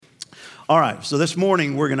All right, so this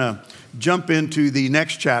morning we're going to jump into the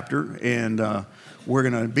next chapter, and we're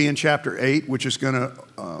going to be in chapter 8, which is going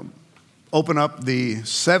to open up the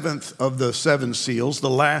seventh of the seven seals, the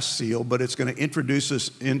last seal, but it's going to introduce us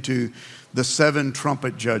into the seven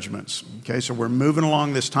trumpet judgments. Okay, so we're moving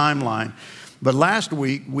along this timeline. But last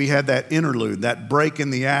week we had that interlude, that break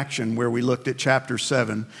in the action where we looked at chapter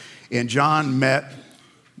 7, and John met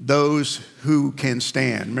those who can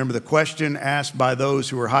stand. Remember the question asked by those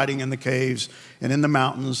who are hiding in the caves and in the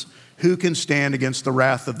mountains, who can stand against the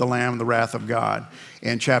wrath of the Lamb, the wrath of God?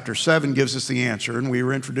 And chapter 7 gives us the answer, and we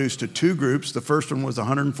were introduced to two groups. The first one was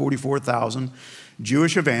 144,000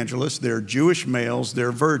 Jewish evangelists. They're Jewish males,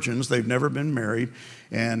 they're virgins, they've never been married,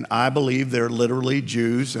 and I believe they're literally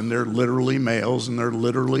Jews, and they're literally males, and they're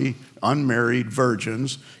literally unmarried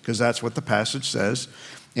virgins, because that's what the passage says,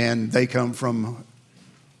 and they come from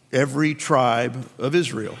every tribe of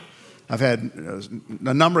Israel. I've had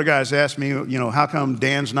a number of guys ask me, how come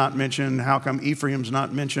Dan's not mentioned? How come Ephraim's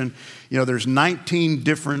not mentioned? There's 19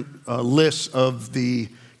 different lists of the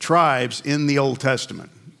tribes in the Old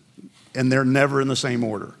Testament, and they're never in the same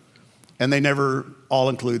order. And they never all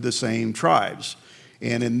include the same tribes.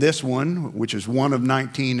 And in this one, which is one of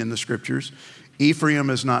 19 in the scriptures, Ephraim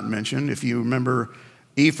is not mentioned. If you remember,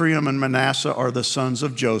 Ephraim and Manasseh are the sons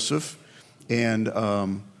of Joseph,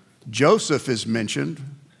 and Joseph is mentioned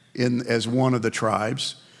as one of the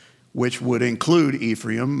tribes, which would include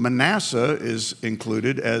Ephraim. Manasseh is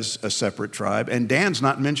included as a separate tribe, and Dan's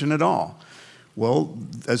not mentioned at all. Well,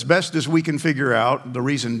 as best as we can figure out, the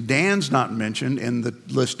reason Dan's not mentioned in the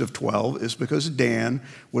list of 12 is because Dan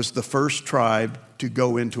was the first tribe to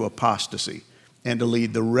go into apostasy and to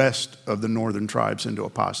lead the rest of the northern tribes into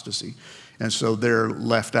apostasy. And so they're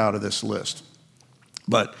left out of this list.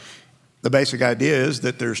 But the basic idea is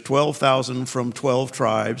that there's 12,000 from 12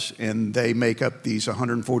 tribes, and they make up these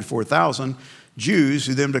 144,000 Jews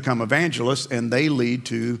who then become evangelists, and they lead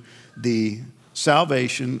to the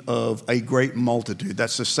salvation of a great multitude.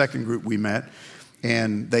 That's the second group we met,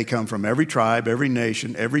 and they come from every tribe, every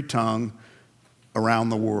nation, every tongue around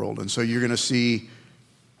the world. And so you're going to see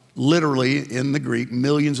literally in the Greek,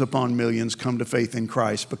 millions upon millions come to faith in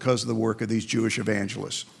Christ because of the work of these Jewish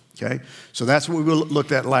evangelists. Okay, so that's what we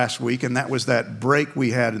looked at last week, and that was that break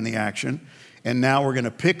we had in the action. And now we're going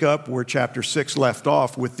to pick up where chapter 6 left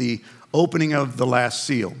off with the opening of the last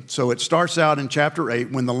seal. So it starts out in chapter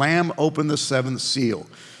 8 when the Lamb opened the seventh seal.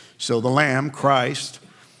 So the Lamb, Christ,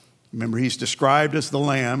 remember he's described as the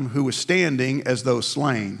Lamb who was standing as though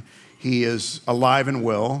slain. He is alive and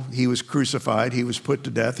well. He was crucified. He was put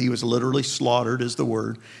to death. He was literally slaughtered is the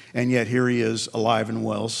word. And yet here he is alive and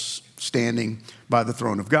well, standing by the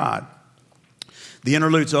throne of God. The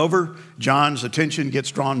interlude's over. John's attention gets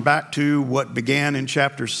drawn back to what began in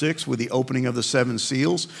chapter 6 with the opening of the seven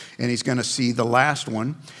seals, and he's going to see the last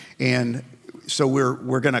one. And so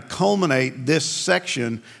we're going to culminate this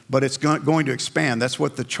section, but it's going to expand. That's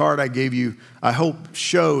what the chart I gave you, I hope,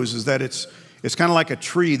 shows, is that it's kind of like a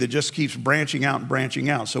tree that just keeps branching out and branching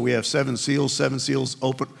out. So we have seven seals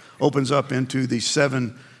opens up into the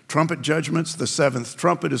seven trumpet judgments. The seventh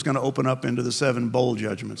trumpet is going to open up into the seven bowl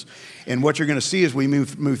judgments. And what you're going to see as we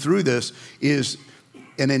move through this is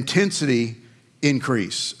an intensity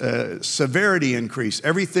increase, severity increase.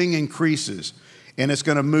 Everything increases. And it's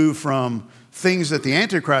going to move from things that the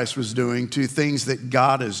Antichrist was doing to things that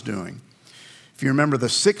God is doing. If you remember, the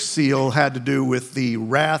sixth seal had to do with the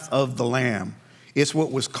wrath of the Lamb. It's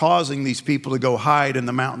what was causing these people to go hide in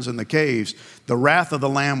the mountains and the caves. The wrath of the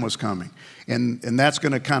Lamb was coming. And that's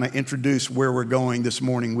going to kind of introduce where we're going this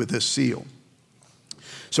morning with this seal.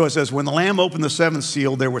 So it says, when the Lamb opened the seventh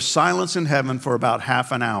seal, there was silence in heaven for about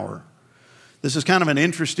half an hour. This is kind of an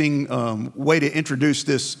interesting way to introduce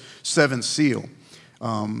this seventh seal.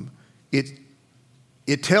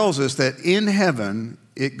 It tells us that in heaven,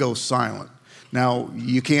 it goes silent. Now,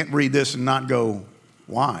 you can't read this and not go,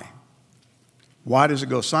 why? Why does it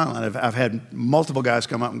go silent? I've had multiple guys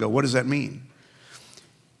come up and go, what does that mean?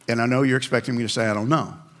 And I know you're expecting me to say, I don't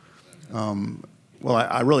know. Well,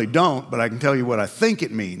 I really don't, but I can tell you what I think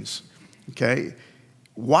it means, okay?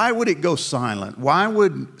 Why would it go silent? Why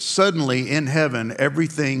would suddenly in heaven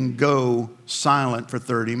everything go silent for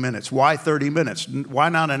 30 minutes? Why 30 minutes? Why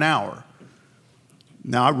not an hour?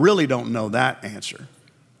 Now, I really don't know that answer.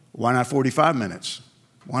 Why not 45 minutes?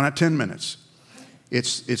 Why not 10 minutes?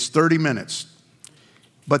 It's 30 minutes.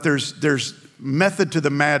 But there's method to the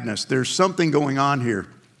madness. There's something going on here.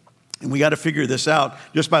 And we got to figure this out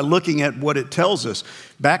just by looking at what it tells us.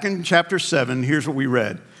 Back in chapter 7, here's what we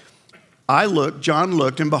read. John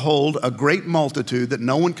looked, and behold, a great multitude that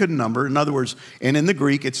no one could number. In other words, and in the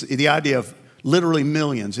Greek, it's the idea of literally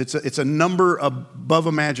millions. It's a number above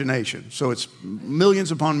imagination. So it's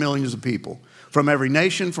millions upon millions of people from every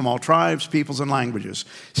nation, from all tribes, peoples, and languages,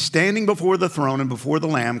 standing before the throne and before the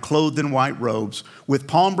Lamb, clothed in white robes, with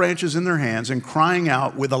palm branches in their hands and crying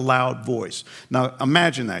out with a loud voice. Now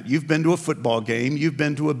imagine that. You've been to a football game, you've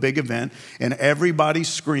been to a big event, and everybody's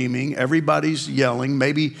screaming, everybody's yelling,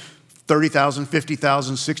 maybe 30,000,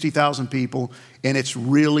 50,000, 60,000 people, and it's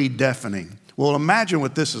really deafening. Well, imagine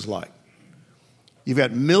what this is like. You've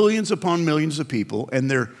got millions upon millions of people, and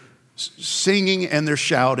they're singing and they're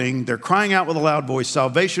shouting. They're crying out with a loud voice,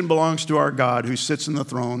 salvation belongs to our God who sits in the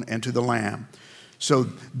throne and to the Lamb. So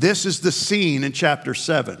this is the scene in chapter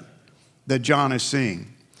 7 that John is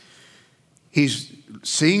seeing. He's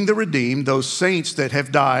seeing the redeemed, those saints that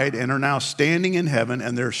have died and are now standing in heaven,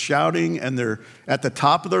 and they're shouting and they're at the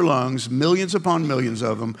top of their lungs, millions upon millions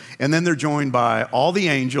of them. And then they're joined by all the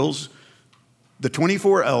angels, the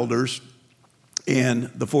 24 elders, and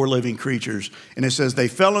the 4 living creatures. And it says, they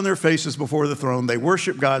fell on their faces before the throne. They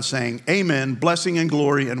worshiped God, saying, amen, blessing and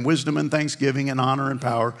glory and wisdom and thanksgiving and honor and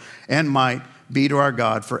power and might be to our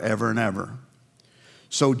God forever and ever.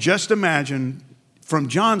 So just imagine from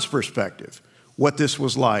John's perspective what this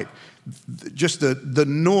was like. Just the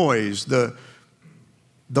noise, the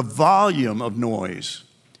volume of noise.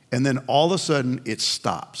 And then all of a sudden it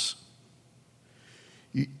stops.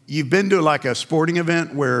 You've been to like a sporting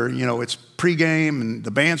event where, it's pregame and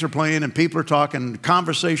the bands are playing and people are talking,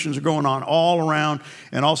 conversations are going on all around,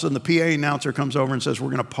 and all of a sudden the PA announcer comes over and says, we're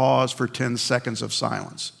going to pause for 10 seconds of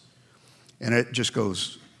silence. And it just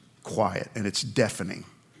goes quiet and it's deafening.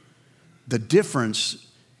 The difference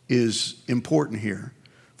is important here.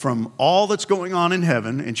 From all that's going on in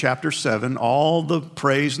heaven in chapter 7, all the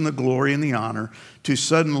praise and the glory and the honor, to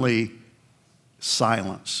suddenly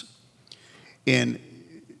silence. And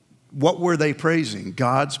what were they praising?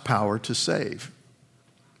 God's power to save.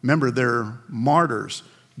 Remember, they're martyrs.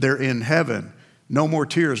 They're in heaven. No more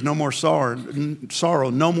tears, no more sorrow,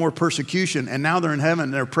 no more persecution. And now they're in heaven.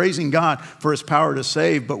 And they're praising God for his power to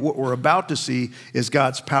save. But what we're about to see is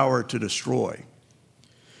God's power to destroy.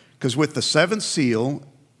 Because with the 7th seal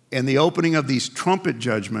and the opening of these trumpet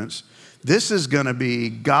judgments, this is going to be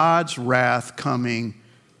God's wrath coming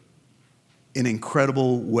in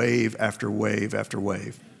incredible wave after wave after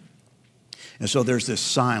wave. And so there's this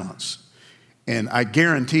silence. And I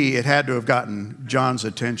guarantee it had to have gotten John's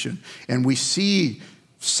attention. And we see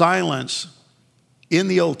silence in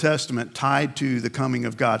the Old Testament tied to the coming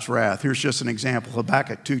of God's wrath. Here's just an example.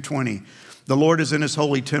 Habakkuk 2:20. The Lord is in his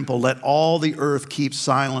holy temple. Let all the earth keep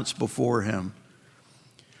silence before him.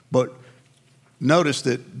 But notice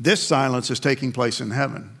that this silence is taking place in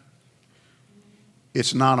heaven.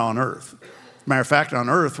 It's not on earth. Matter of fact, on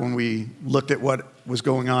earth, when we looked at what was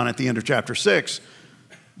going on at the end of chapter 6,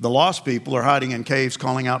 the lost people are hiding in caves,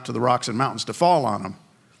 calling out to the rocks and mountains to fall on them.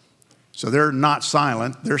 So they're not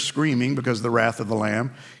silent. They're screaming because of the wrath of the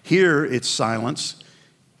Lamb. Here, it's silence.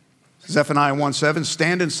 Zephaniah 1:7,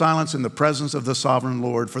 stand in silence in the presence of the sovereign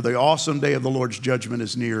Lord, for the awesome day of the Lord's judgment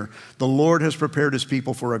is near. The Lord has prepared his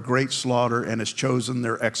people for a great slaughter and has chosen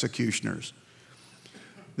their executioners.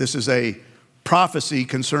 This is a prophecy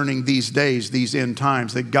concerning these days, these end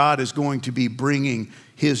times, that God is going to be bringing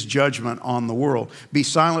his judgment on the world. Be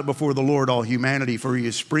silent before the Lord, all humanity, for he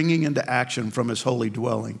is springing into action from his holy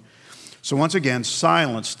dwelling. So once again,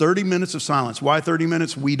 silence, 30 minutes of silence. Why 30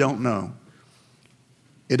 minutes? We don't know.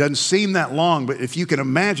 It doesn't seem that long, but if you can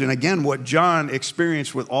imagine, again, what John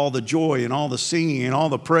experienced with all the joy and all the singing and all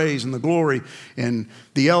the praise and the glory and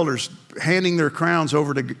the elders handing their crowns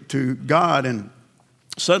over to God, and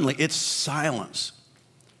suddenly it's silence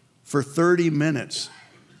for 30 minutes.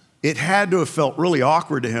 It had to have felt really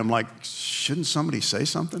awkward to him, like, shouldn't somebody say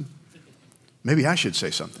something? Maybe I should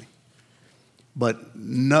say something. But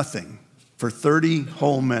nothing for 30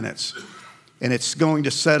 whole minutes. And it's going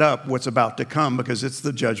to set up what's about to come because it's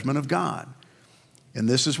the judgment of God. And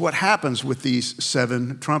this is what happens with these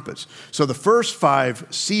 7 trumpets. So the first 5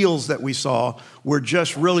 seals that we saw were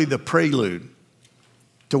just really the prelude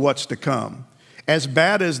to what's to come. As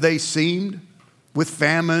bad as they seemed, with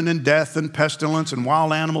famine and death and pestilence and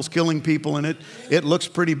wild animals killing people, and it looks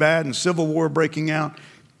pretty bad, and civil war breaking out,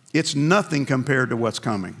 it's nothing compared to what's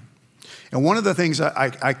coming. And one of the things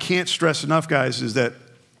I can't stress enough, guys, is that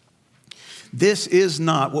this is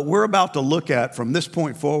not, what we're about to look at from this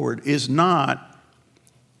point forward is not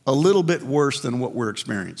a little bit worse than what we're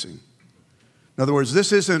experiencing. In other words,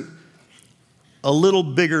 this isn't a little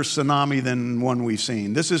bigger tsunami than one we've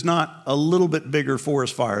seen. This is not a little bit bigger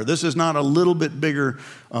forest fire. This is not a little bit bigger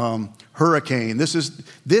hurricane. This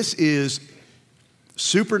is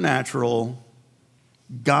supernatural,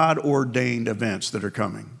 God-ordained events that are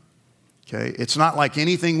coming. Okay? It's not like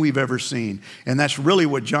anything we've ever seen. And that's really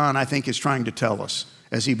what John, I think, is trying to tell us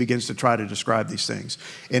as he begins to try to describe these things.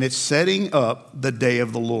 And it's setting up the day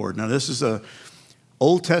of the Lord. Now, this is an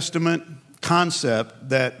Old Testament concept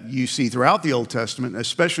that you see throughout the Old Testament,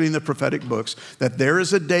 especially in the prophetic books, that there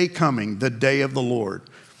is a day coming, the day of the Lord.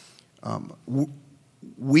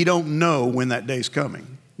 We don't know when that day's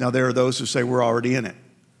coming. Now, there are those who say we're already in it,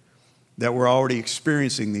 that we're already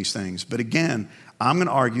experiencing these things. But again, I'm going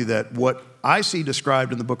to argue that what I see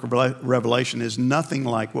described in the book of Revelation is nothing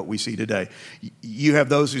like what we see today. You have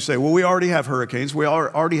those who say, well, we already have hurricanes, we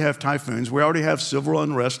already have typhoons, we already have civil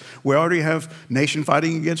unrest, we already have nation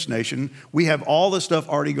fighting against nation. We have all this stuff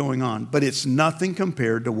already going on, but it's nothing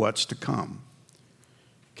compared to what's to come.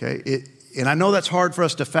 Okay? And I know that's hard for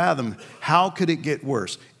us to fathom. How could it get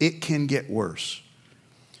worse? It can get worse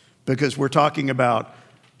because we're talking about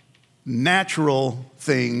natural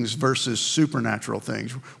things versus supernatural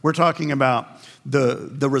things. We're talking about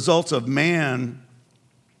the results of man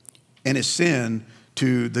and his sin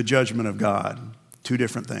to the judgment of God. Two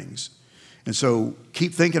different things. And so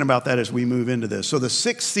keep thinking about that as we move into this. So the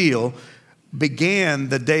sixth seal began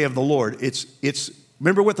the day of the Lord.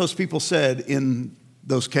 Remember what those people said in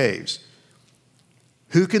those caves.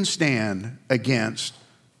 Who can stand against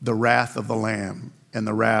the wrath of the Lamb and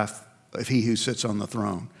the wrath of he who sits on the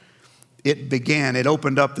throne? It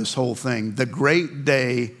opened up this whole thing. The great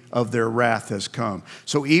day of their wrath has come.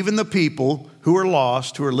 So even the people who are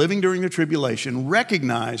lost, who are living during the tribulation,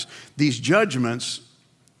 recognize these judgments,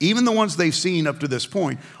 even the ones they've seen up to this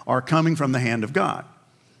point, are coming from the hand of God.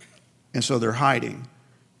 And so they're hiding,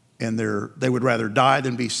 and they would rather die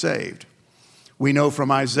than be saved. We know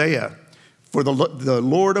from Isaiah, for the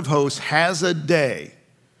Lord of hosts has a day.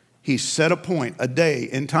 He's set a point, a day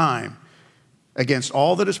in time, against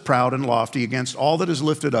all that is proud and lofty, against all that is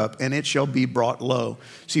lifted up, and it shall be brought low.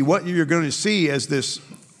 See, what you're going to see as this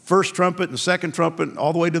first trumpet and second trumpet,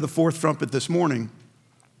 all the way to the fourth trumpet this morning,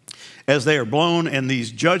 as they are blown and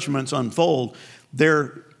these judgments unfold,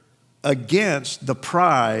 they're against the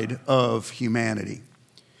pride of humanity.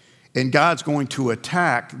 And God's going to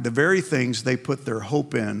attack the very things they put their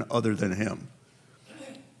hope in other than him.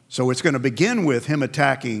 So it's going to begin with him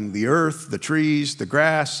attacking the earth, the trees, the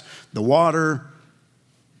grass, the water,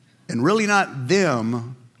 and really not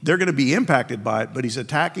them. They're going to be impacted by it, but he's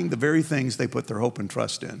attacking the very things they put their hope and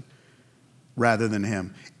trust in rather than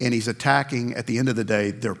him. And he's attacking, at the end of the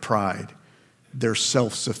day, their pride, their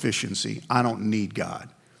self-sufficiency. I don't need God.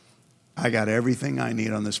 I got everything I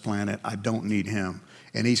need on this planet. I don't need him.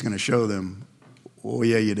 And he's going to show them, oh,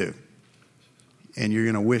 yeah, you do. And you're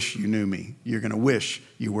going to wish you knew me. You're going to wish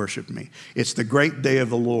you worshiped me. It's the great day of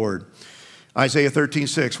the Lord. Isaiah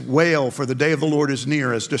 13:6, wail, for the day of the Lord is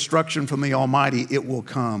near. As destruction from the Almighty, it will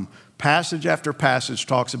come. Passage after passage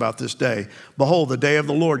talks about this day. Behold, the day of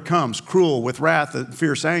the Lord comes, cruel, with wrath and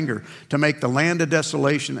fierce anger, to make the land a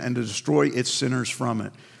desolation and to destroy its sinners from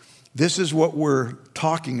it. This is what we're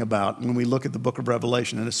talking about when we look at the book of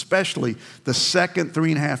Revelation, and especially the second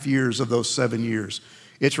 3.5 years of those 7 years.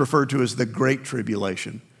 It's referred to as the Great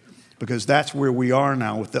Tribulation, because that's where we are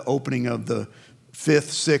now with the opening of the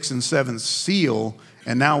fifth, sixth, and seventh seal,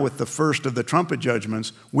 and now with the first of the trumpet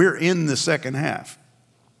judgments, we're in the second half.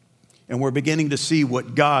 And we're beginning to see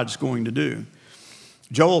what God's going to do.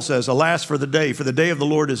 Joel says, alas for the day of the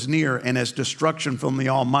Lord is near, and as destruction from the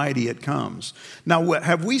Almighty it comes. Now,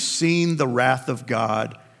 have we seen the wrath of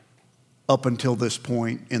God up until this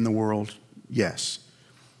point in the world? Yes.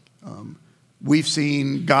 We've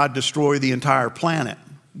seen God destroy the entire planet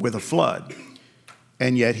with a flood,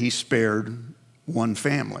 and yet he spared one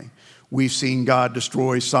family. We've seen God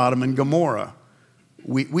destroy Sodom and Gomorrah.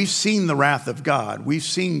 We've seen the wrath of God. We've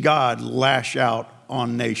seen God lash out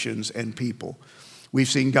on nations and people. We've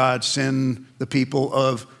seen God send the people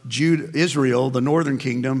of Israel, the northern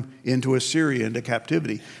kingdom, into Assyria, into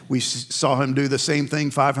captivity. We saw him do the same thing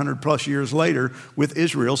 500 plus years later with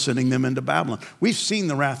Israel, sending them into Babylon. We've seen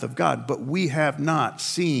the wrath of God, but we have not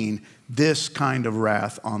seen this kind of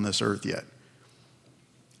wrath on this earth yet.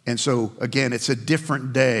 And so, again, it's a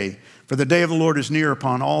different day. For the day of the Lord is near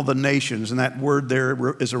upon all the nations, and that word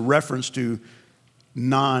there is a reference to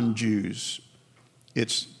non-Jews.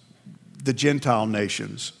 It's the Gentile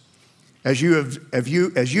nations. As you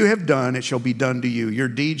have done, it shall be done to you. Your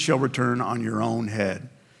deed shall return on your own head.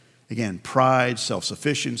 Again, pride,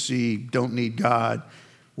 self-sufficiency, don't need God.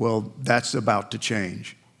 Well, that's about to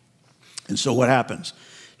change. And so what happens?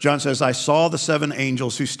 John says, I saw the 7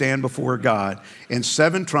 angels who stand before God, and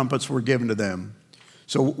 7 trumpets were given to them.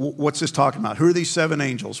 So what's this talking about? Who are these 7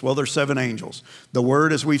 angels? Well, there's 7 angels. The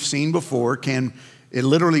word, as we've seen before, can It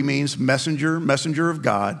literally means messenger of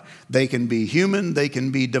God. They can be human, they can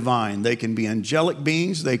be divine. They can be angelic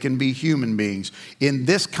beings, they can be human beings. In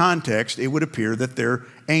this context, it would appear that they're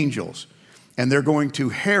angels. And they're going to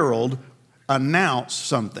herald, announce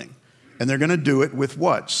something. And they're going to do it with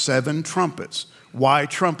what? 7 trumpets. Why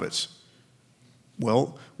trumpets?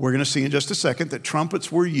 Well, we're going to see in just a second that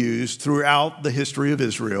trumpets were used throughout the history of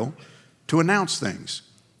Israel to announce things.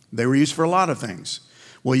 They were used for a lot of things.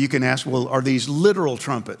 Well, you can ask, well, are these literal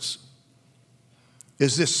trumpets?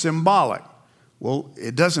 Is this symbolic? Well,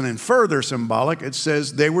 it doesn't infer they're symbolic. It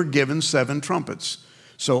says they were given 7 trumpets.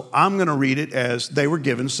 So I'm going to read it as they were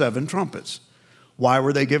given 7 trumpets. Why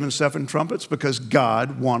were they given 7 trumpets? Because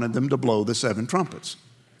God wanted them to blow the 7 trumpets.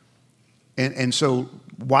 And so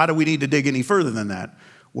why do we need to dig any further than that?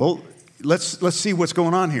 Well, let's see what's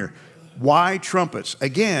going on here. Why trumpets?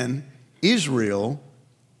 Again, Israel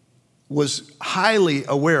was highly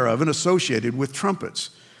aware of and associated with trumpets.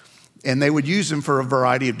 And they would use them for a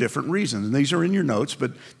variety of different reasons. And these are in your notes,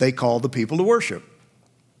 but they called the people to worship.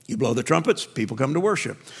 You blow the trumpets, people come to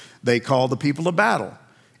worship. They called the people to battle.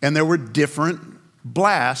 And there were different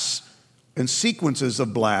blasts and sequences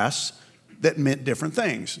of blasts that meant different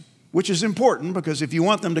things, which is important because if you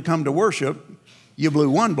want them to come to worship, you blew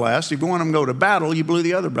one blast. If you want them to go to battle, you blew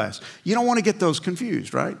the other blast. You don't want to get those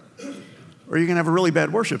confused, right? Or you're going to have a really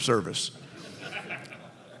bad worship service.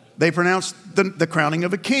 They pronounced the crowning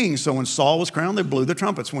of a king. So when Saul was crowned, they blew the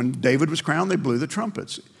trumpets. When David was crowned, they blew the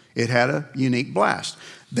trumpets. It had a unique blast.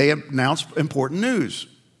 They announced important news.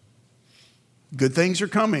 Good things are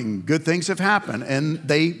coming. Good things have happened. And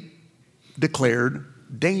they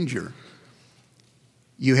declared danger.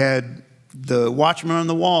 You had the watchman on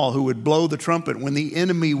the wall who would blow the trumpet when the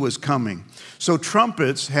enemy was coming. So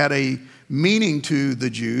trumpets had a meaning to the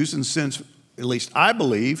Jews, and since at least I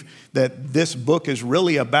believe that this book is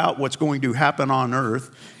really about what's going to happen on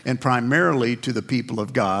earth and primarily to the people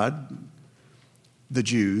of God, the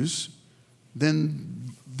Jews,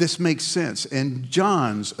 then this makes sense. And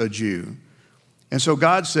John's a Jew. And so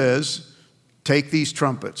God says, take these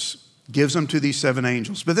trumpets, gives them to these 7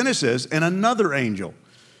 angels. But then it says, and another angel.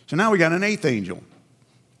 So now we got an 8th angel.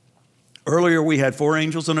 Earlier we had 4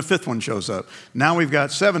 angels and a 5th one shows up. Now we've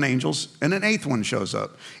got 7 angels and an 8th one shows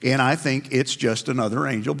up. And I think it's just another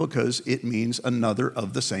angel because it means another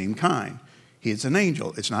of the same kind. He's an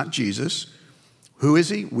angel. It's not Jesus. Who is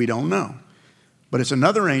he? We don't know. But it's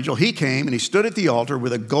another angel. He came and he stood at the altar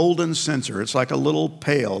with a golden censer. It's like a little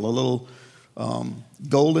pail, a little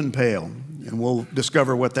golden pail. And we'll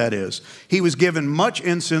discover what that is. He was given much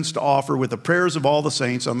incense to offer with the prayers of all the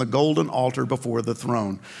saints on the golden altar before the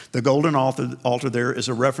throne. The golden altar there is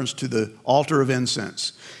a reference to the altar of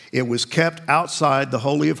incense. It was kept outside the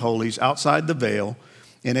Holy of Holies, outside the veil,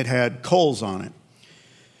 and it had coals on it.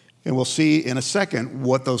 And we'll see in a second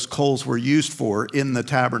what those coals were used for in the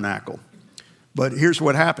tabernacle. But here's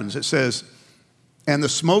what happens. It says, and the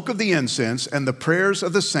smoke of the incense and the prayers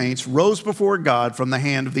of the saints rose before God from the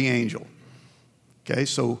hand of the angel. Okay,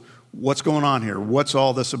 so what's going on here? What's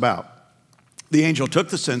all this about? The angel took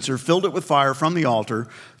the censer, filled it with fire from the altar,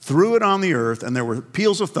 threw it on the earth, and there were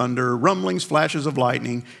peals of thunder, rumblings, flashes of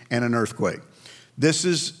lightning, and an earthquake.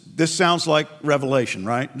 This sounds like Revelation,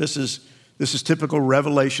 right? This is typical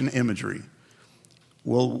Revelation imagery.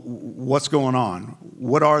 Well, what's going on?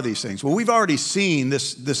 What are these things? Well, we've already seen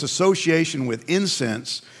this association with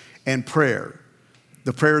incense and prayer,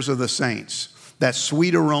 the prayers of the saints, that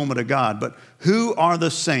sweet aroma to God. But who are the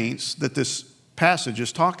saints that this passage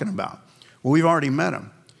is talking about? Well, we've already met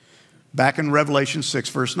them. Back in Revelation 6,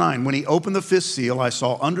 verse 9, when he opened the 5th seal, I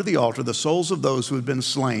saw under the altar the souls of those who had been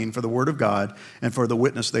slain for the word of God and for the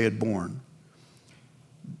witness they had borne.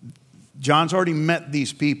 John's already met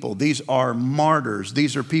these people. These are martyrs.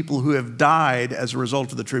 These are people who have died as a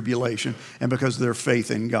result of the tribulation and because of their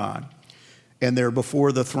faith in God. And they're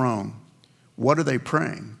before the throne. What are they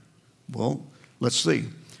praying? Well, let's see.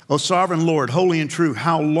 O sovereign Lord, holy and true,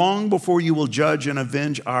 how long before you will judge and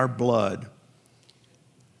avenge our blood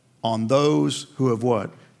on those who have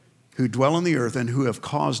what? Who dwell on the earth and who have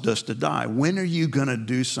caused us to die. When are you going to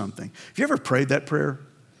do something? Have you ever prayed that prayer?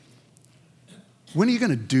 When are you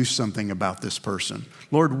going to do something about this person?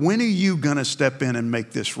 Lord, when are you going to step in and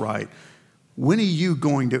make this right? When are you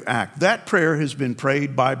going to act? That prayer has been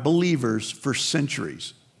prayed by believers for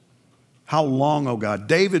centuries. How long, oh God?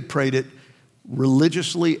 David prayed it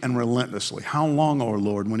religiously and relentlessly. How long, oh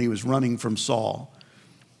Lord, when he was running from Saul?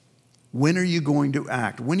 When are you going to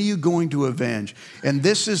act? When are you going to avenge? And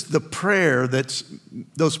this is the prayer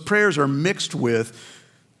those prayers are mixed with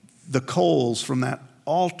the coals from that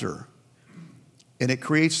altar. And it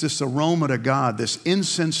creates this aroma to God, this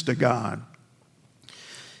incense to God.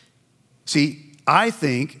 See, I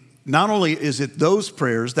think not only is it those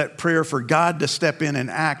prayers, that prayer for God to step in and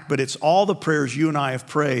act, but it's all the prayers you and I have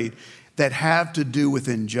prayed that have to do with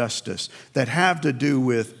injustice, that have to do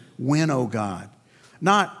with when, oh God,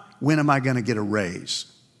 not when am I going to get a raise?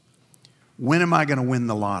 When am I going to win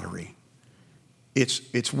the lottery?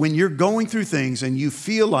 It's when you're going through things and you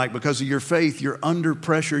feel like because of your faith, you're under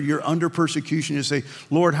pressure, you're under persecution, you say,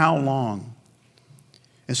 Lord, how long?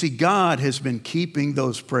 And see, God has been keeping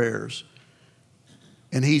those prayers.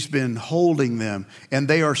 And he's been holding them, and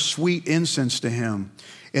they are sweet incense to him.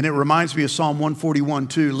 And it reminds me of Psalm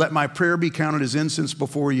 141:2. Let my prayer be counted as incense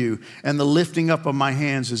before you, and the lifting up of my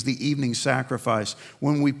hands as the evening sacrifice.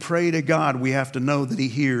 When we pray to God, we have to know that he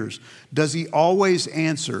hears. Does he always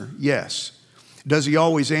answer? Yes. Does he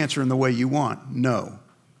always answer in the way you want? No,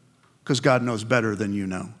 because God knows better than you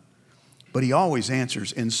know. But he always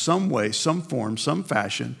answers in some way, some form, some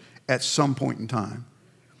fashion, at some point in time.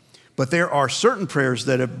 But there are certain prayers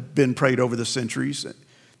that have been prayed over the centuries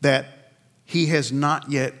that he has not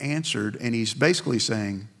yet answered. And he's basically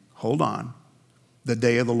saying, hold on, the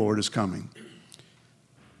day of the Lord is coming.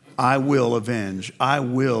 I will avenge. I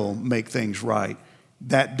will make things right.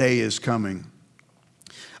 That day is coming.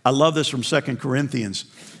 I love this from 2 Corinthians.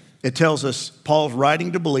 It tells us, Paul's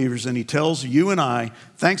writing to believers, and he tells you and I,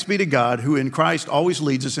 thanks be to God, who in Christ always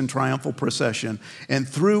leads us in triumphal procession, and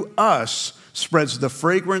through us spreads the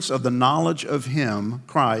fragrance of the knowledge of him,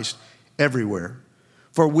 Christ, everywhere.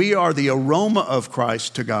 For we are the aroma of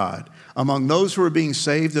Christ to God, among those who are being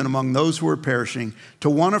saved and among those who are perishing,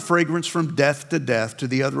 to one a fragrance from death to death, to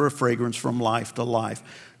the other a fragrance from life to life.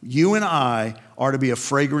 You and I are to be a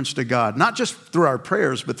fragrance to God, not just through our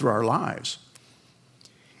prayers, but through our lives.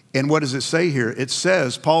 And what does it say here? It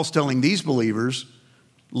says, Paul's telling these believers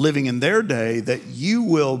living in their day that you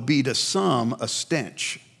will be to some a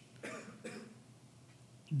stench.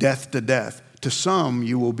 Death to death. To some,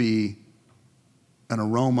 you will be an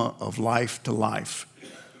aroma of life to life.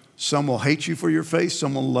 Some will hate you for your faith.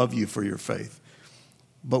 Some will love you for your faith.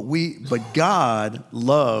 But God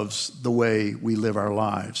loves the way we live our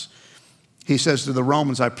lives. He says to the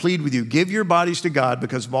Romans, I plead with you, give your bodies to God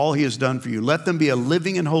because of all he has done for you. Let them be a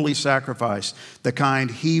living and holy sacrifice, the kind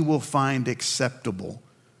he will find acceptable,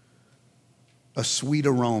 a sweet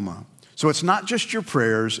aroma. So it's not just your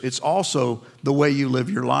prayers, it's also the way you live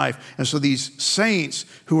your life. And so these saints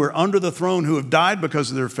who are under the throne, who have died because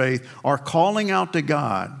of their faith, are calling out to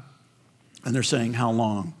God. And they're saying, how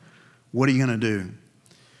long? What are you going to do?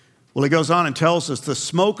 Well, he goes on and tells us the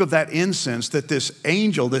smoke of that incense that this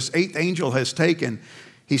angel, this eighth angel has taken,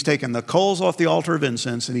 he's taken the coals off the altar of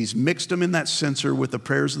incense and he's mixed them in that censer with the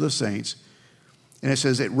prayers of the saints. And it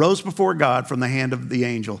says it rose before God from the hand of the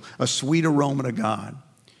angel, a sweet aroma to God.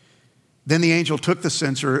 Then the angel took the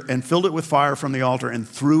censer and filled it with fire from the altar and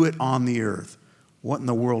threw it on the earth. What in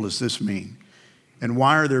the world does this mean? And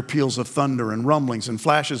why are there peals of thunder and rumblings and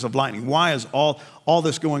flashes of lightning? Why is all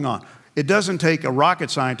this going on? It doesn't take a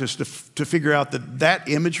rocket scientist to figure out that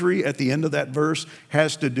imagery at the end of that verse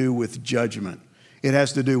has to do with judgment. It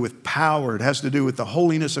has to do with power. It has to do with the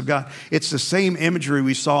holiness of God. It's the same imagery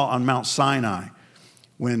we saw on Mount Sinai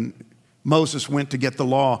when Moses went to get the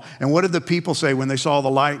law. And what did the people say when they saw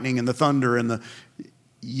the lightning and the thunder and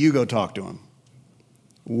you go talk to them.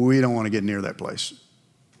 We don't want to get near that place.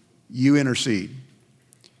 You intercede.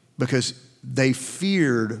 Because they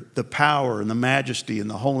feared the power and the majesty and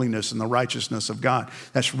the holiness and the righteousness of God.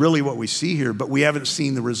 That's really what we see here, but we haven't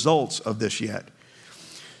seen the results of this yet.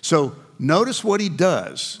 So notice what he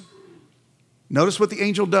does. Notice what the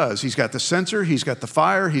angel does. He's got the censer, he's got the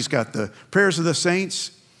fire, he's got the prayers of the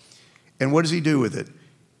saints. And what does he do with it?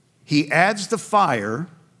 He adds the fire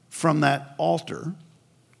from that altar,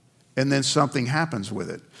 and then something happens with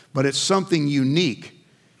it. But it's something unique.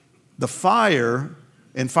 The fire,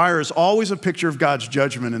 and fire is always a picture of God's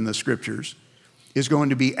judgment in the scriptures, is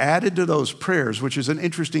going to be added to those prayers, which is an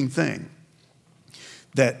interesting thing.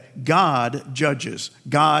 That God judges,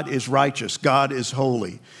 God is righteous, God is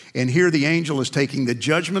holy. And here the angel is taking the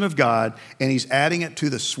judgment of God and he's adding it to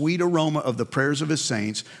the sweet aroma of the prayers of his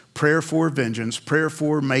saints, prayer for vengeance, prayer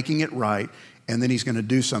for making it right, and then he's going to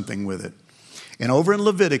do something with it. And over in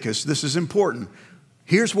Leviticus, this is important.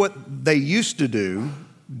 Here's what they used to do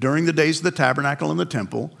during the days of the tabernacle and the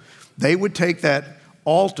temple. They would take that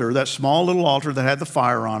altar, that small little altar that had the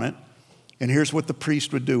fire on it, and here's what the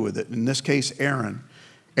priest would do with it. In this case, Aaron.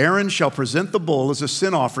 Aaron shall present the bull as a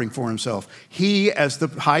sin offering for himself. He, as the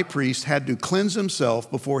high priest, had to cleanse himself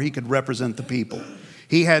before he could represent the people.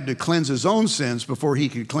 He had to cleanse his own sins before he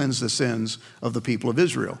could cleanse the sins of the people of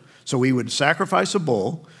Israel. So he would sacrifice a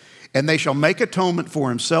bull, And they shall make atonement for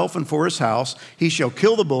himself and for his house. He shall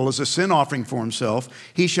kill the bull as a sin offering for himself.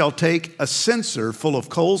 He shall take a censer full of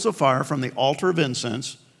coals of fire from the altar of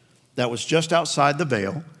incense that was just outside the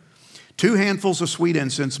veil, 2 handfuls of sweet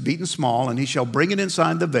incense beaten small, and he shall bring it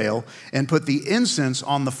inside the veil and put the incense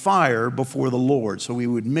on the fire before the Lord. So we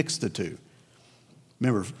would mix the two.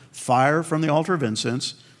 Remember, fire from the altar of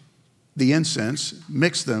incense, the incense,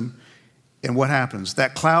 mix them, and what happens?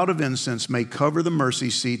 That cloud of incense may cover the mercy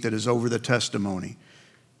seat that is over the testimony.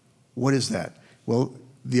 What is that? Well,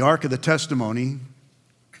 the Ark of the Testimony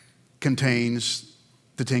contains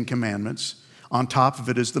the 10 Commandments. On top of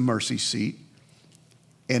it is the mercy seat,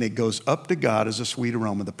 and it goes up to God as a sweet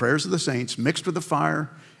aroma. The prayers of the saints mixed with the fire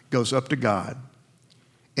goes up to God.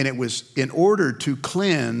 And it was in order to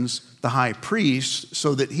cleanse the high priest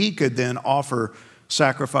so that he could then offer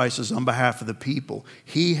sacrifices on behalf of the people.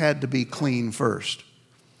 He had to be clean first.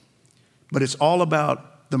 But it's all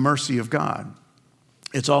about the mercy of God.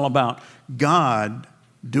 It's all about God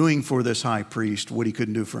doing for this high priest what he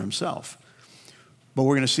couldn't do for himself. But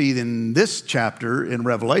we're going to see in this chapter in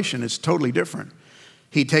Revelation, it's totally different.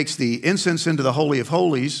 He takes the incense into the Holy of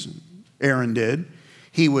Holies, Aaron did.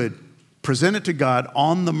 He would present it to God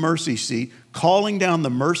on the mercy seat, calling down the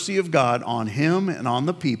mercy of God on him and on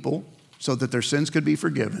the people so that their sins could be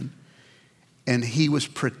forgiven. And he was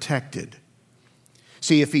protected.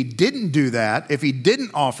 See, if he didn't do that, if he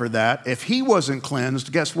didn't offer that, if he wasn't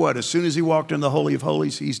cleansed, guess what? As soon as he walked into the Holy of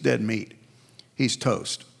Holies, he's dead meat. He's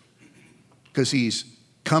toast. Because he's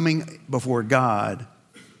coming before God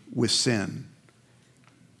with sin.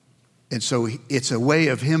 And so it's a way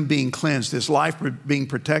of him being cleansed, his life being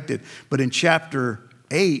protected. But in chapter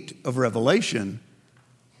 8 of Revelation,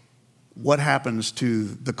 what happens to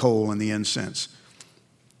the coal and the incense?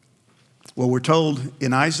 Well, we're told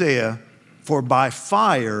in Isaiah, for by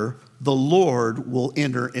fire the Lord will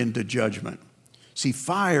enter into judgment. See,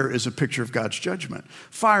 fire is a picture of God's judgment.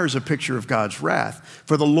 Fire is a picture of God's wrath.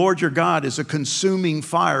 For the Lord your God is a consuming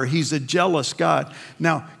fire. He's a jealous God.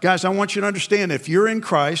 Now, guys, I want you to understand, if you're in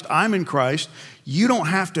Christ, I'm in Christ, you don't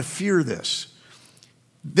have to fear this.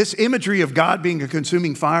 This imagery of God being a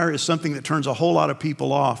consuming fire is something that turns a whole lot of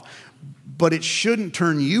people off. But it shouldn't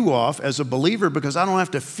turn you off as a believer, because I don't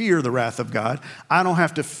have to fear the wrath of God. I don't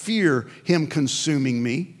have to fear him consuming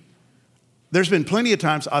me. There's been plenty of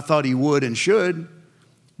times I thought he would and should,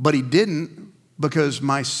 but he didn't, because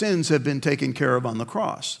my sins have been taken care of on the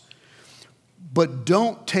cross. But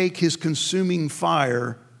don't take his consuming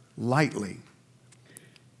fire lightly.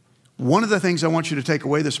 One of the things I want you to take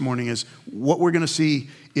away this morning is what we're going to see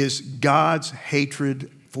is God's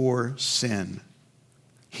hatred for sin.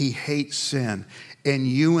 He hates sin, and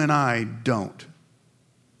you and I don't,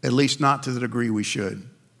 at least not to the degree we should.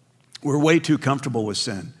 We're way too comfortable with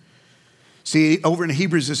sin. See, over in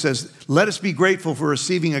Hebrews it says, let us be grateful for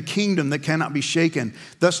receiving a kingdom that cannot be shaken.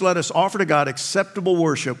 Thus let us offer to God acceptable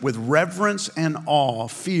worship with reverence and awe,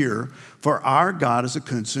 fear, for our God is a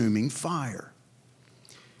consuming fire.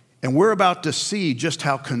 And we're about to see just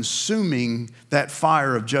how consuming that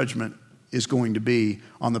fire of judgment is going to be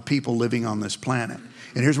on the people living on this planet.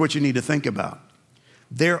 And here's what you need to think about.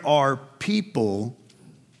 There are people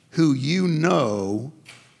who you know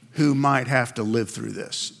who might have to live through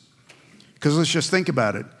this. Because let's just think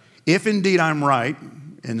about it. If indeed I'm right,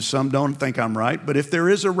 and some don't think I'm right, but if there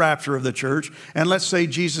is a rapture of the church, and let's say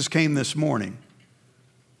Jesus came this morning,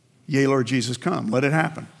 yea, Lord Jesus, come, let it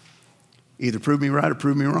happen. Either prove me right or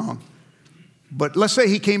prove me wrong. But let's say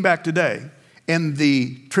he came back today, and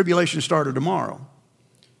the tribulation started tomorrow.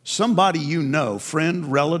 Somebody you know,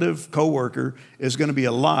 friend, relative, coworker, is going to be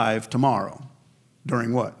alive tomorrow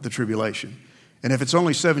during what? The tribulation. And if it's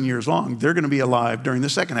only 7 years long, they're going to be alive during the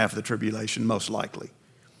second half of the tribulation, most likely.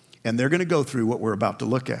 And they're going to go through what we're about to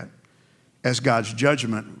look at as God's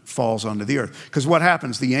judgment falls onto the earth. Because what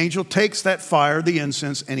happens? The angel takes that fire, the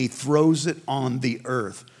incense, and he throws it on the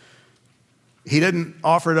earth. He didn't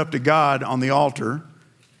offer it up to God on the altar.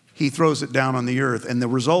 He throws it down on the earth. And the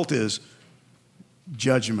result is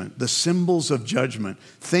judgment, the symbols of judgment.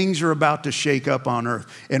 Things are about to shake up on earth.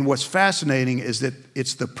 And what's fascinating is that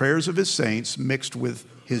it's the prayers of his saints mixed with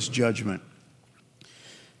his judgment.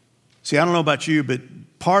 See, I don't know about you, but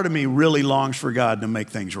part of me really longs for God to make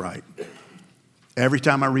things right. Every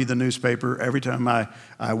time I read the newspaper, every time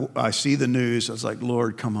I see the news, I was like,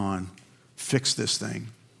 Lord, come on, fix this thing.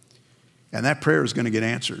 And that prayer is going to get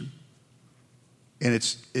answered.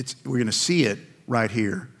 And we're going to see it right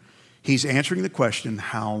here. He's answering the question,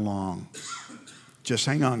 how long? Just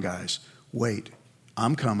hang on, guys. Wait,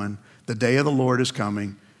 I'm coming. The day of the Lord is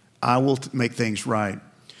coming. I will make things right.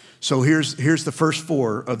 So here's the first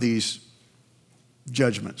 4 of these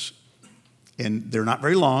judgments. And they're not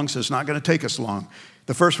very long, so it's not going to take us long.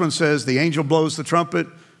 The first one says, the angel blows the trumpet,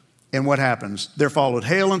 and what happens? There followed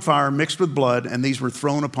hail and fire mixed with blood, and these were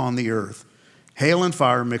thrown upon the earth. Hail and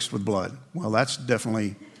fire mixed with blood. Well, that's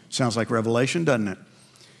definitely sounds like Revelation, doesn't it?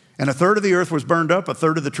 And a third of the earth was burned up, a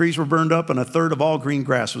third of the trees were burned up, and a third of all green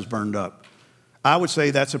grass was burned up. I would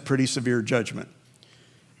say that's a pretty severe judgment.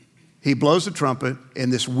 He blows the trumpet,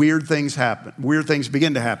 and this weird things happen. Weird things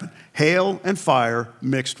begin to happen. Hail and fire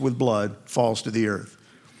mixed with blood falls to the earth.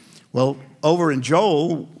 Well, over in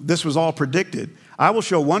Joel, this was all predicted. I will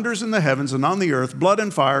show wonders in the heavens and on the earth, blood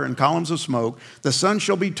and fire and columns of smoke. The sun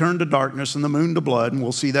shall be turned to darkness and the moon to blood, and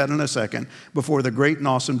we'll see that in a second, before the great and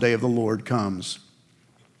awesome day of the Lord comes.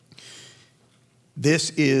 This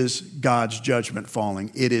is God's judgment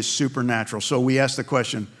falling. It is supernatural. So we ask the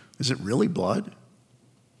question, is it really blood?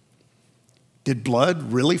 Did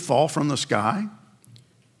blood really fall from the sky?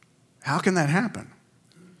 How can that happen?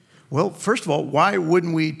 Well, first of all, why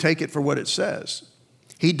wouldn't we take it for what it says?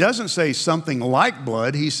 He doesn't say something like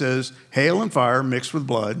blood. He says hail and fire mixed with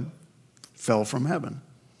blood fell from heaven.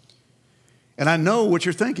 And I know what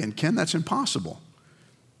you're thinking, Ken, that's impossible.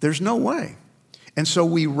 There's no way. And so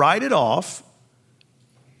we write it off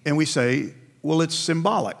and we say, well, it's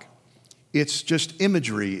symbolic. It's just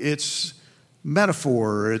imagery. It's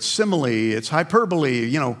metaphor, it's simile, it's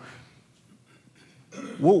hyperbole,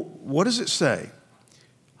 Well, what does it say?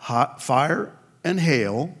 Hot fire and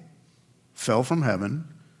hail fell from heaven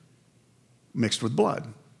mixed with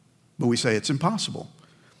blood. But we say it's impossible.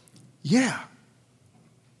 Yeah,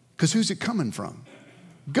 because who's it coming from?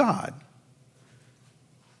 God.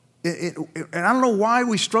 And I don't know why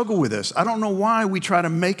we struggle with this. I don't know why we try to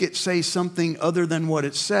make it say something other than what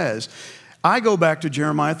it says. I go back to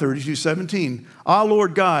Jeremiah 32:17. Ah,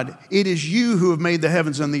 Lord God, it is you who have made the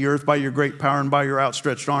heavens and the earth by your great power and by your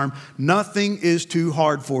outstretched arm. Nothing is too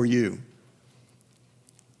hard for you.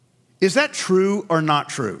 Is that true or not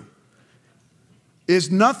true? Is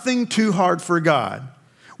nothing too hard for God?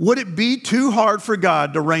 Would it be too hard for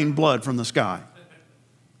God to rain blood from the sky?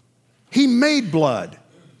 He made blood.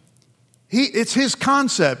 It's his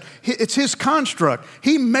concept. It's his construct.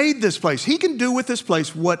 He made this place. He can do with this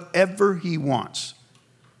place whatever he wants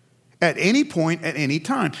at any point, at any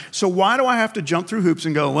time. So why do I have to jump through hoops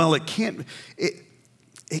and go, well, it can't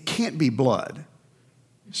be blood.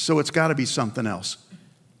 So it's got to be something else.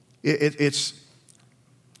 It's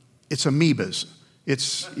amoebas.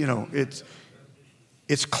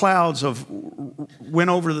 It's clouds went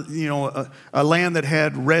over a land that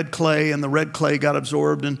had red clay, and the red clay got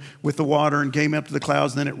absorbed with the water and came up to the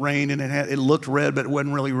clouds, and then it rained, and it looked red, but it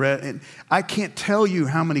wasn't really red. And I can't tell you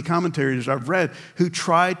how many commentators I've read who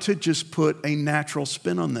try to just put a natural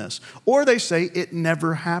spin on this. Or they say it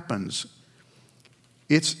never happens.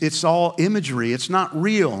 It's all imagery. It's not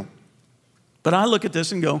real. But I look at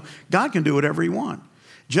this and go, God can do whatever he wants.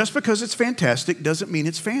 Just because it's fantastic doesn't mean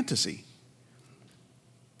it's fantasy.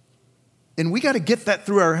 And we got to get that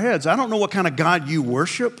through our heads. I don't know what kind of God you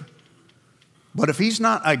worship, but if he's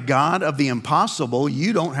not a God of the impossible,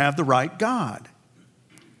 you don't have the right God.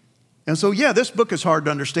 And so, yeah, this book is hard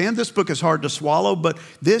to understand. This book is hard to swallow, but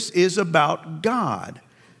this is about God.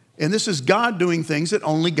 And this is God doing things that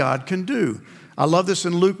only God can do. I love this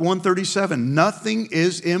in Luke 1:37. Nothing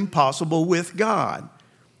is impossible with God.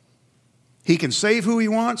 He can save who he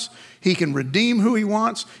wants. He can redeem who he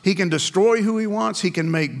wants. He can destroy who he wants. He can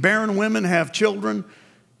make barren women have children.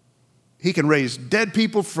 He can raise dead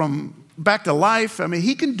people back to life. I mean,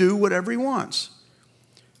 he can do whatever he wants.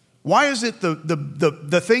 Why is it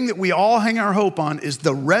the thing that we all hang our hope on is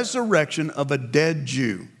the resurrection of a dead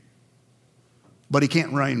Jew, but he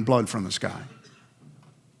can't rain blood from the sky?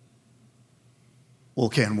 Well,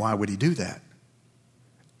 Ken, why would he do that?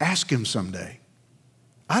 Ask him someday.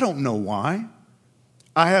 I don't know why.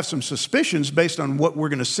 I have some suspicions based on what we're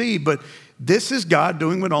going to see, but this is God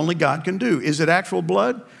doing what only God can do. Is it actual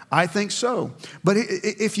blood? I think so. But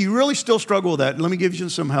if you really still struggle with that, let me give you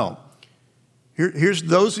some help. Here's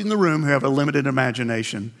those in the room who have a limited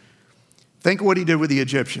imagination. Think of what he did with the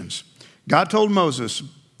Egyptians. God told Moses,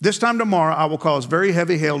 this time tomorrow I will cause very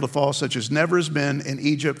heavy hail to fall, such as never has been in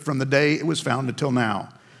Egypt from the day it was found until now.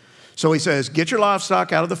 So he says, get your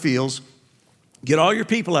livestock out of the fields. Get all your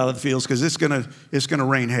people out of the fields because it's gonna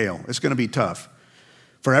rain hail. It's gonna be tough.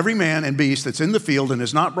 For every man and beast that's in the field and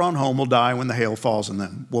is not brought home will die when the hail falls on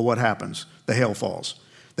them. Well, what happens? The hail falls.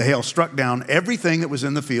 The hail struck down everything that was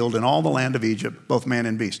in the field in all the land of Egypt, both man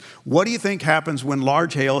and beast. What do you think happens when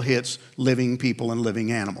large hail hits living people and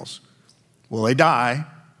living animals? Well, they die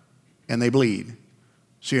and they bleed.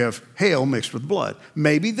 So you have hail mixed with blood.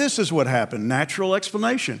 Maybe this is what happened. Natural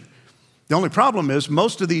explanation. The only problem is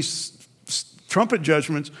most of these Trumpet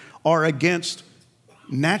judgments are against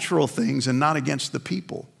natural things and not against the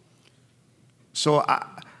people. So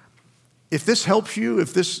if this helps you,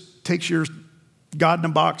 if this takes your God in a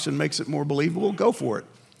box and makes it more believable, go for it.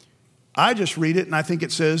 I just read it and I think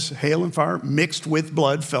it says hail and fire mixed with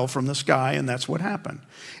blood fell from the sky, and that's what happened.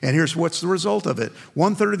 And here's what's the result of it.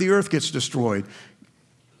 1/3 of the earth gets destroyed.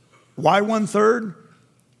 Why 1/3?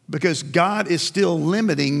 Because God is still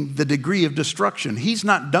limiting the degree of destruction. He's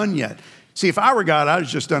not done yet. See, if I were God, I'd have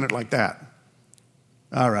just done it like that.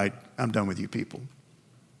 All right, I'm done with you people.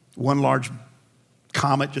 One large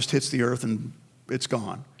comet just hits the earth and it's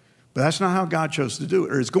gone. But that's not how God chose to do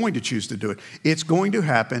it, or is going to choose to do it. It's going to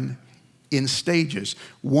happen in stages.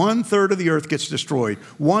 1/3 of the earth gets destroyed.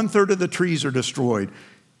 1/3 of the trees are destroyed.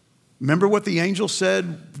 Remember what the angel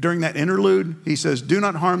said during that interlude? He says, do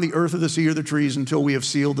not harm the earth or the sea or the trees until we have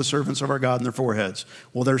sealed the servants of our God in their foreheads.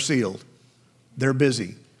 Well, they're sealed. They're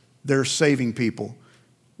busy. They're saving people.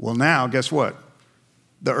 Well, now, guess what?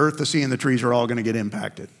 The earth, the sea, and the trees are all going to get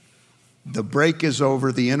impacted. The break is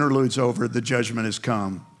over. The interlude's over. The judgment has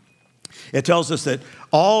come. It tells us that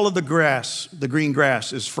all of the grass, the green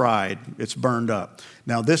grass, is fried. It's burned up.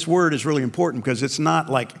 Now, this word is really important because it's not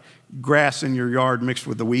like grass in your yard mixed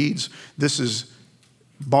with the weeds. This is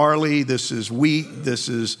barley. This is wheat. This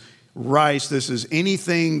is rice. This is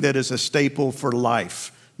anything that is a staple for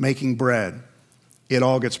life, making bread. It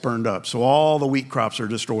all gets burned up. So all the wheat crops are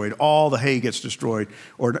destroyed. All the hay gets destroyed,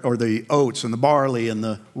 or the oats and the barley and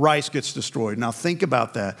the rice gets destroyed. Now think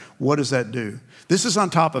about that. What does that do? This is on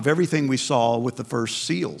top of everything we saw with the first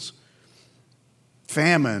seals.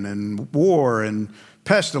 Famine and war and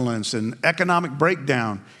pestilence and economic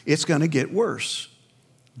breakdown. It's going to get worse.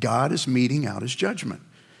 God is meting out his judgment.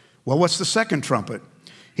 Well, what's the second trumpet?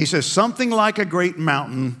 He says, something like a great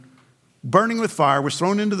mountain burning with fire was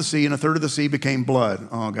thrown into the sea, and 1/3 of the sea became blood.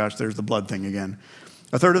 Oh gosh, there's the blood thing again.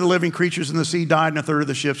 1/3 of the living creatures in the sea died, and 1/3 of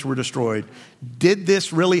the ships were destroyed. Did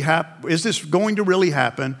this really happen? Is this going to really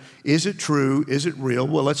happen? Is it true? Is it real?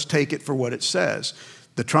 Well, let's take it for what it says.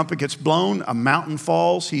 The trumpet gets blown, a mountain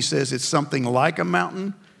falls. He says it's something like a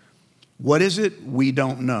mountain. What is it? We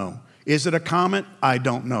don't know. Is it a comet? I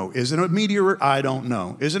don't know. Is it a meteor? I don't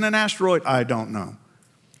know. Is it an asteroid? I don't know.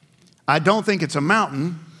 I don't think it's a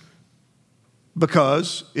mountain,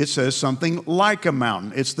 because it says something like a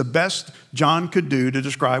mountain. It's the best John could do to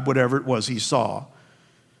describe whatever it was he saw.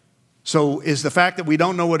 So is the fact that we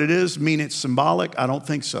don't know what it is mean it's symbolic? I don't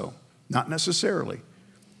think so. Not necessarily.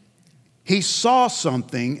 He saw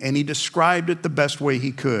something and he described it the best way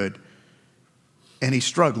he could. And he's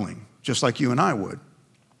struggling, just like you and I would.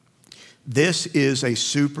 This is a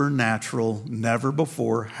supernatural, never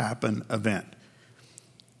before happened event.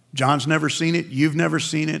 John's never seen it. You've never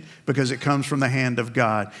seen it, because it comes from the hand of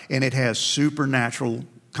God, and it has supernatural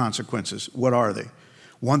consequences. What are they?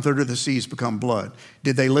 1/3 of the seas become blood.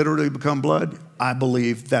 Did they literally become blood? I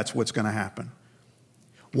believe that's what's going to happen.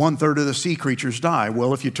 1/3 of the sea creatures die.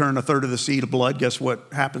 Well, if you turn 1/3 of the sea to blood, guess what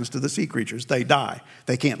happens to the sea creatures? They die.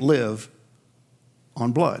 They can't live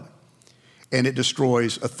on blood. And it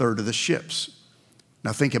destroys 1/3 of the ships.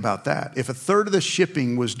 Now think about that. If 1/3 of the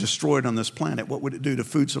shipping was destroyed on this planet, what would it do to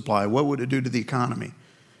food supply? What would it do to the economy?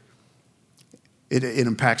 It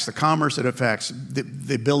impacts the commerce. It affects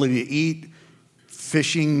the ability to eat.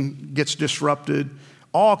 Fishing gets disrupted.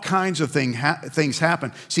 All kinds of things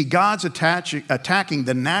happen. See, God's attacking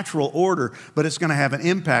the natural order, but it's going to have an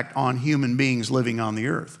impact on human beings living on the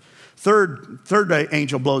earth. Third day,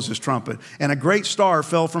 angel blows his trumpet, and a great star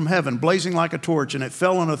fell from heaven, blazing like a torch, and it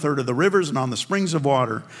fell on 1/3 of the rivers and on the springs of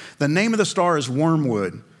water. The name of the star is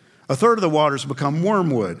wormwood. 1/3 of the waters become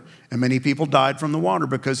wormwood, and many people died from the water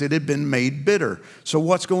because it had been made bitter. So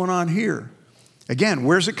what's going on here? Again,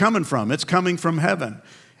 where's it coming from? It's coming from heaven.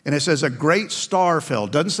 And it says a great star fell.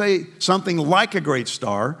 It doesn't say something like a great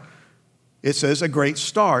star. It says a great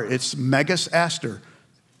star. It's megas aster.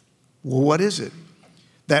 Well, what is it?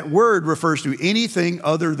 That word refers to anything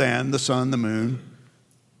other than the sun, the moon.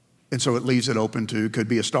 And so it leaves it open to, could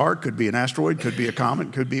be a star, could be an asteroid, could be a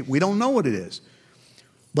comet, could be, we don't know what it is.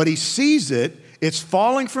 But he sees it, it's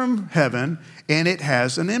falling from heaven, and it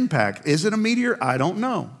has an impact. Is it a meteor? I don't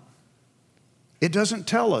know. It doesn't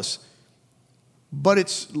tell us. But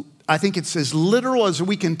I think it's as literal as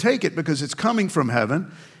we can take it, because it's coming from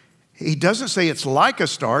heaven. He doesn't say it's like a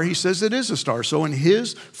star. He says it is a star. So in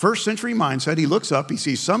his first century mindset, he looks up, he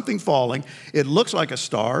sees something falling. It looks like a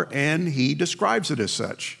star, and he describes it as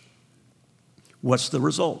such. What's the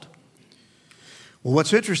result? Well,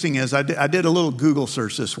 what's interesting is I did a little Google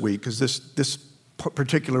search this week, because this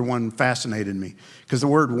particular one fascinated me. Because the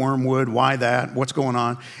word wormwood, why that? What's going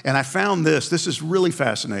on? And I found this. This is really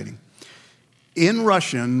fascinating. In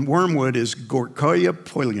Russian, wormwood is Gorkoya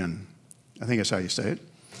Polyan. I think that's how you say it.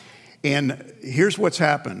 And here's what's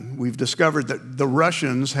happened. We've discovered that the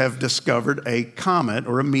Russians have discovered a comet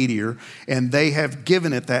or a meteor, and they have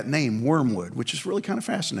given it that name, wormwood, which is really kind of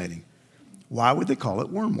fascinating. Why would they call it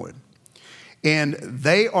wormwood? And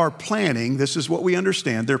they are planning, this is what we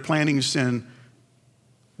understand, they're planning to send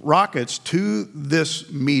rockets to this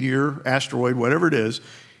meteor, asteroid, whatever it is,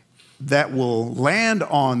 that will land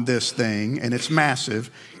on this thing, and it's massive,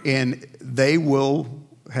 and they will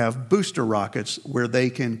have booster rockets where they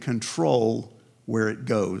can control where it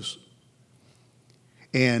goes.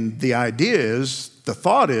 And the idea is, the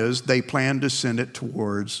thought is, they plan to send it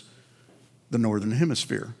towards the northern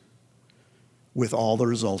hemisphere with all the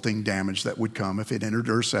resulting damage that would come if it entered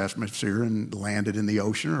Earth's atmosphere and landed in the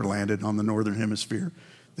ocean or landed on the northern hemisphere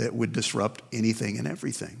that would disrupt anything and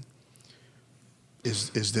everything.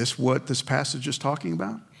 Is this what this passage is talking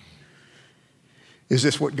about? Is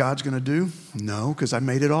this what God's going to do? No, because I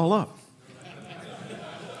made it all up.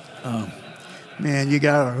 Man, you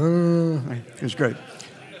got to, it's great.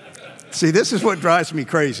 See, this is what drives me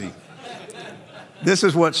crazy. This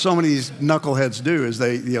is what so many of these knuckleheads do, is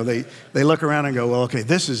they look around and go, well, okay,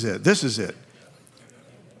 this is it. This is it.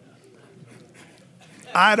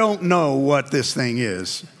 I don't know what this thing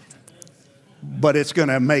is, but it's going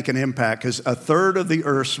to make an impact, because a third of the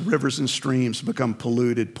earth's rivers and streams become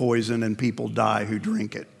polluted, poisoned, and people die who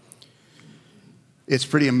drink it. It's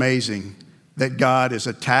pretty amazing that God is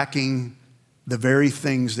attacking the very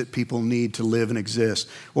things that people need to live and exist.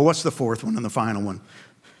 Well, what's the fourth one and the final one?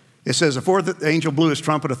 It says, a fourth angel blew his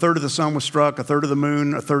trumpet, a third of the sun was struck, a third of the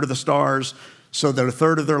moon, a third of the stars, so that a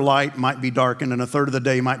third of their light might be darkened, and a third of the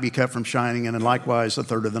day might be kept from shining, and likewise a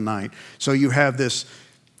third of the night. So you have this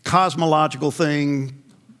cosmological thing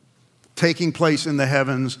taking place in the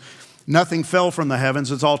heavens. Nothing fell from the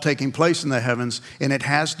heavens. It's all taking place in the heavens, and it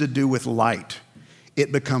has to do with light.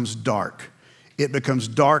 It becomes dark. It becomes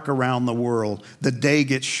dark around the world. The day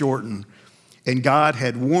gets shortened. And God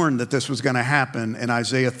had warned that this was going to happen in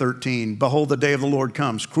Isaiah 13. Behold, the day of the Lord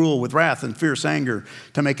comes, cruel with wrath and fierce anger,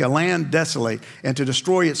 to make a land desolate and to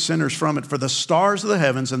destroy its sinners from it. For the stars of the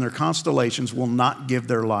heavens and their constellations will not give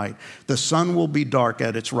their light. The sun will be dark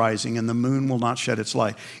at its rising, and the moon will not shed its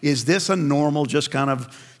light. Is this a normal, just kind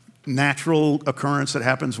of natural occurrence that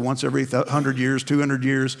happens once every 100 years, 200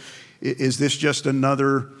 years? Is this just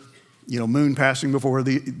another, moon passing before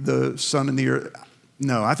the sun and the earth?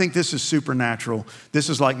 No, I think this is supernatural. This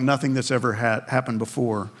is like nothing that's ever happened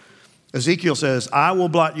before. Ezekiel says, I will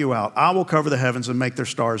blot you out. I will cover the heavens and make their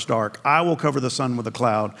stars dark. I will cover the sun with a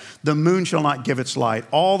cloud. The moon shall not give its light.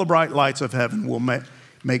 All the bright lights of heaven will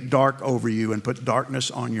make dark over you and put darkness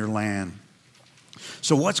on your land.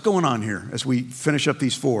 So what's going on here as we finish up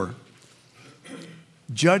these four?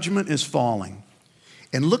 Judgment is falling.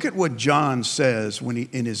 And look at what John says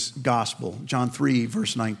in his gospel, John 3,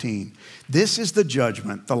 verse 19. This is the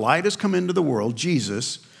judgment. The light has come into the world,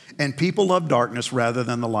 Jesus, and people love darkness rather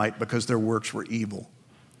than the light because their works were evil.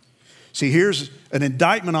 See, here's an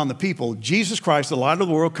indictment on the people. Jesus Christ, the light of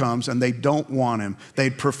the world, comes, and they don't want him. They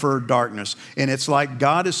prefer darkness. And it's like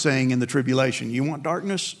God is saying in the tribulation, you want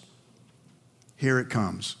darkness? Here it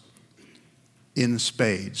comes in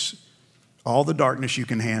spades. All the darkness you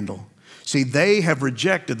can handle. See, they have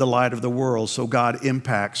rejected the light of the world, so God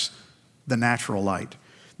impacts the natural light.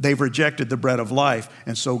 They've rejected the bread of life,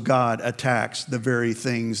 and so God attacks the very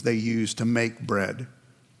things they use to make bread,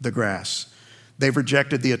 the grass. They've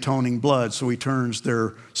rejected the atoning blood, so he turns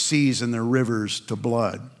their seas and their rivers to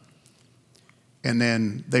blood. And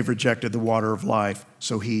then they've rejected the water of life,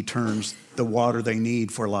 so he turns the water they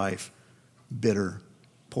need for life bitter,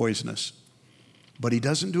 poisonous. But he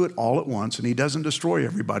doesn't do it all at once, and he doesn't destroy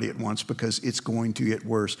everybody at once, because it's going to get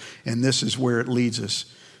worse. And this is where it leads us.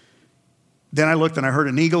 Then I looked and I heard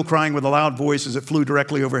an eagle crying with a loud voice as it flew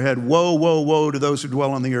directly overhead. Woe, woe, woe to those who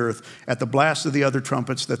dwell on the earth at the blast of the other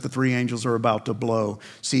trumpets that the three angels are about to blow.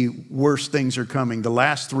 See, worse things are coming. The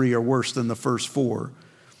last three are worse than the first four.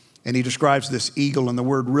 And he describes this eagle, and the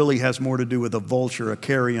word really has more to do with a vulture, a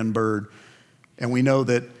carrion bird. And we know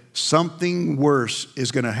that something worse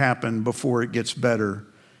is going to happen before it gets better.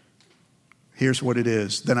 Here's what it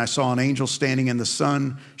is. Then I saw an angel standing in the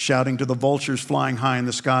sun, shouting to the vultures flying high in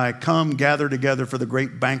the sky, come, gather together for the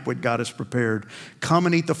great banquet God has prepared. Come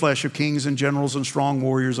and eat the flesh of kings and generals and strong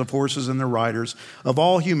warriors, of horses and their riders, of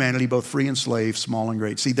all humanity, both free and slave, small and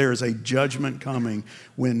great. See, there is a judgment coming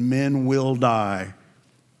when men will die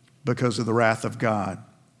because of the wrath of God.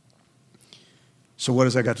 So what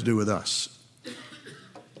has that got to do with us?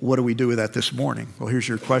 What do we do with that this morning? Well, here's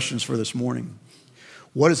your questions for this morning.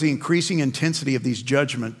 What does the increasing intensity of these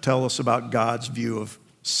judgments tell us about God's view of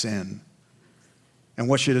sin? And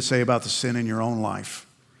what should it say about the sin in your own life?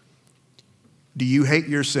 Do you hate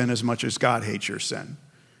your sin as much as God hates your sin?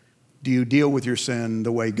 Do you deal with your sin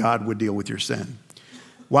the way God would deal with your sin?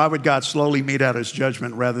 Why would God slowly mete out his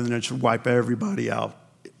judgment rather than just wipe everybody out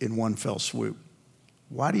in one fell swoop?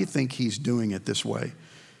 Why do you think he's doing it this way?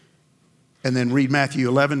 And then read Matthew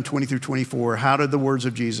 11, 20 through 24. How did the words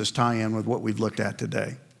of Jesus tie in with what we've looked at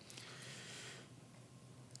today?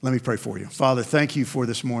 Let me pray for you. Father, thank you for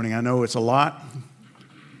this morning. I know it's a lot.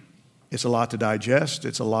 It's a lot to digest.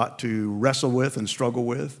 It's a lot to wrestle with and struggle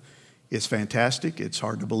with. It's fantastic. It's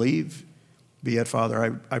hard to believe. But yet,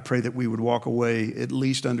 Father, I pray that we would walk away at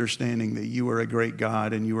least understanding that you are a great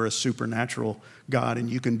God and you are a supernatural God and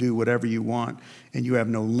you can do whatever you want and you have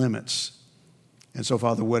no limits. And so,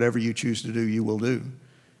 Father, whatever you choose to do, you will do.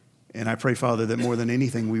 And I pray, Father, that more than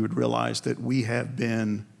anything, we would realize that we have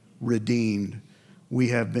been redeemed. We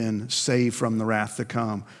have been saved from the wrath to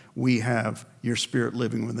come. We have your Spirit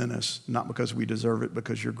living within us, not because we deserve it,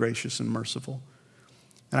 because you're gracious and merciful.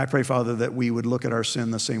 And I pray, Father, that we would look at our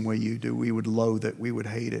sin the same way you do. We would loathe it. We would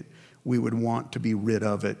hate it. We would want to be rid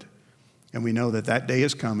of it. And we know that that day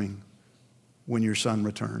is coming when your Son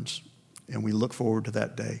returns. And we look forward to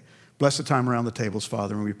that day. Bless the time around the tables,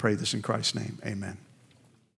 Father, and we pray this in Christ's name. Amen.